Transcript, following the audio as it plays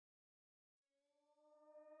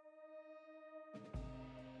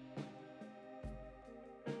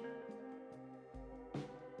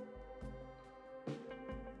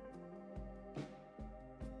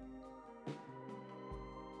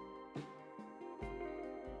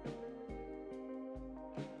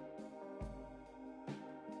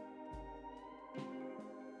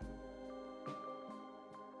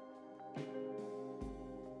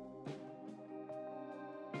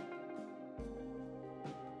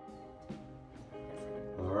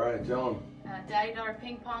right, tell them. Daddy Daughter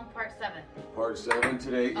Ping Pong Part 7. Part 7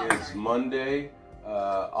 today is Monday,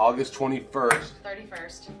 August 21st.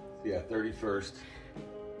 31st. Yeah, 31st.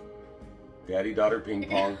 Daddy Daughter Ping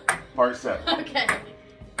Pong Part 7. Okay.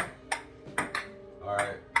 All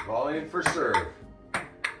right, volley for serve.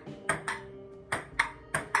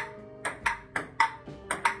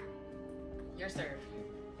 Your serve.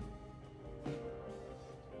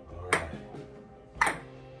 All right.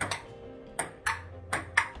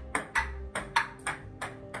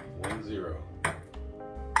 One zero.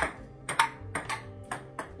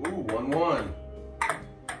 Ooh, 1-1.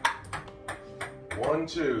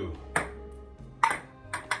 1-2.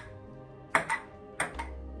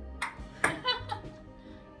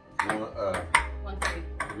 One, three.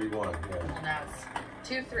 3-1. Yeah. Well, now it's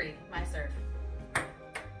 2-3. My serve.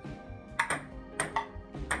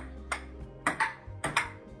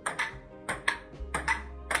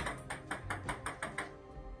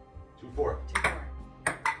 Two, four. 2-4.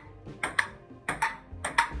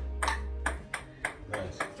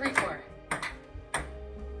 Nice. 3-4.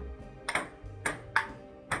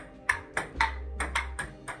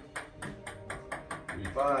 3-5.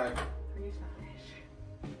 3-5.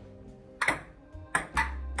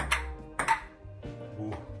 Ooh.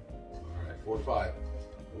 All right, 4-5.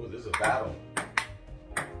 Ooh, this is a battle.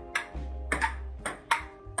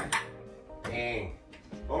 Dang.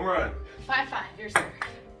 Home run. 5-5. Your serve.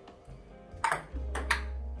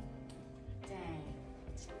 Dang.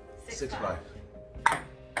 6-5.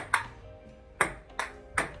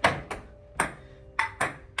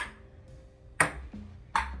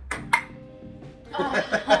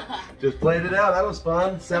 Oh. Just played it out. That was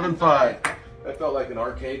fun. 7-5. That felt like an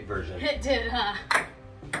arcade version. It did, huh?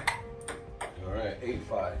 All right,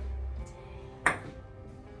 8-5.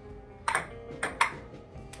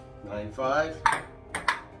 9-5.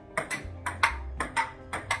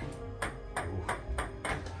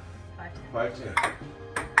 5-10.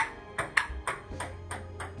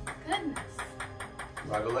 Goodness.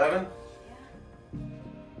 5-11.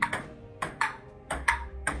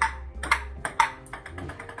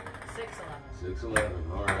 Yeah. 6-11.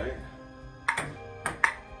 6-11. All right.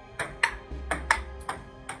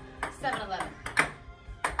 7-11.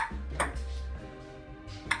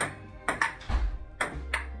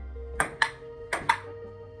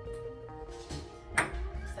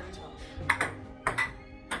 7-12.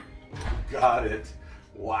 Got it.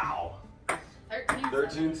 Wow. 13-7.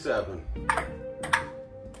 13-7.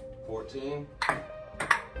 14.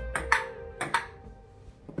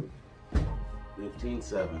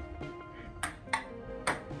 15-7.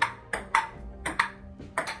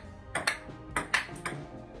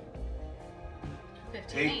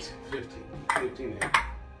 8. 15. 15-8.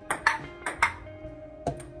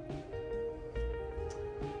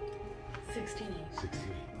 16-8. 16.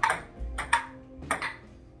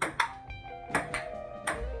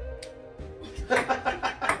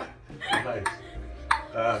 Nice.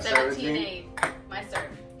 17. 17-8. My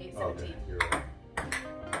serve. 8-17. Okay, you're right.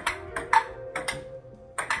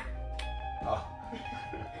 Oh.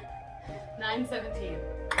 9-17.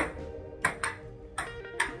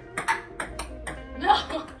 No.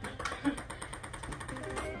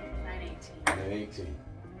 9-18. 18.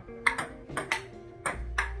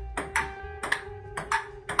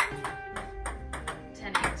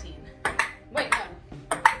 10-18. Wait, no.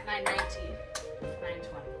 9-19.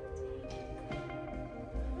 9-20.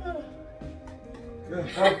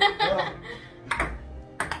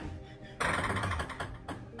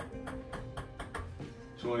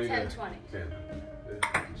 Twenty. 10-20. 10.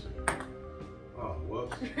 Oh,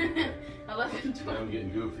 whoops. 11-20. Now I'm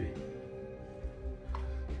getting goofy.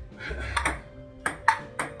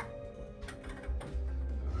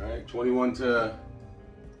 All right, 21 to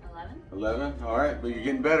 11. 11. All right, but you're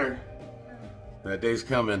getting better. That day's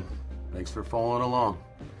coming. Thanks for following along.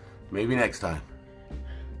 Maybe next time.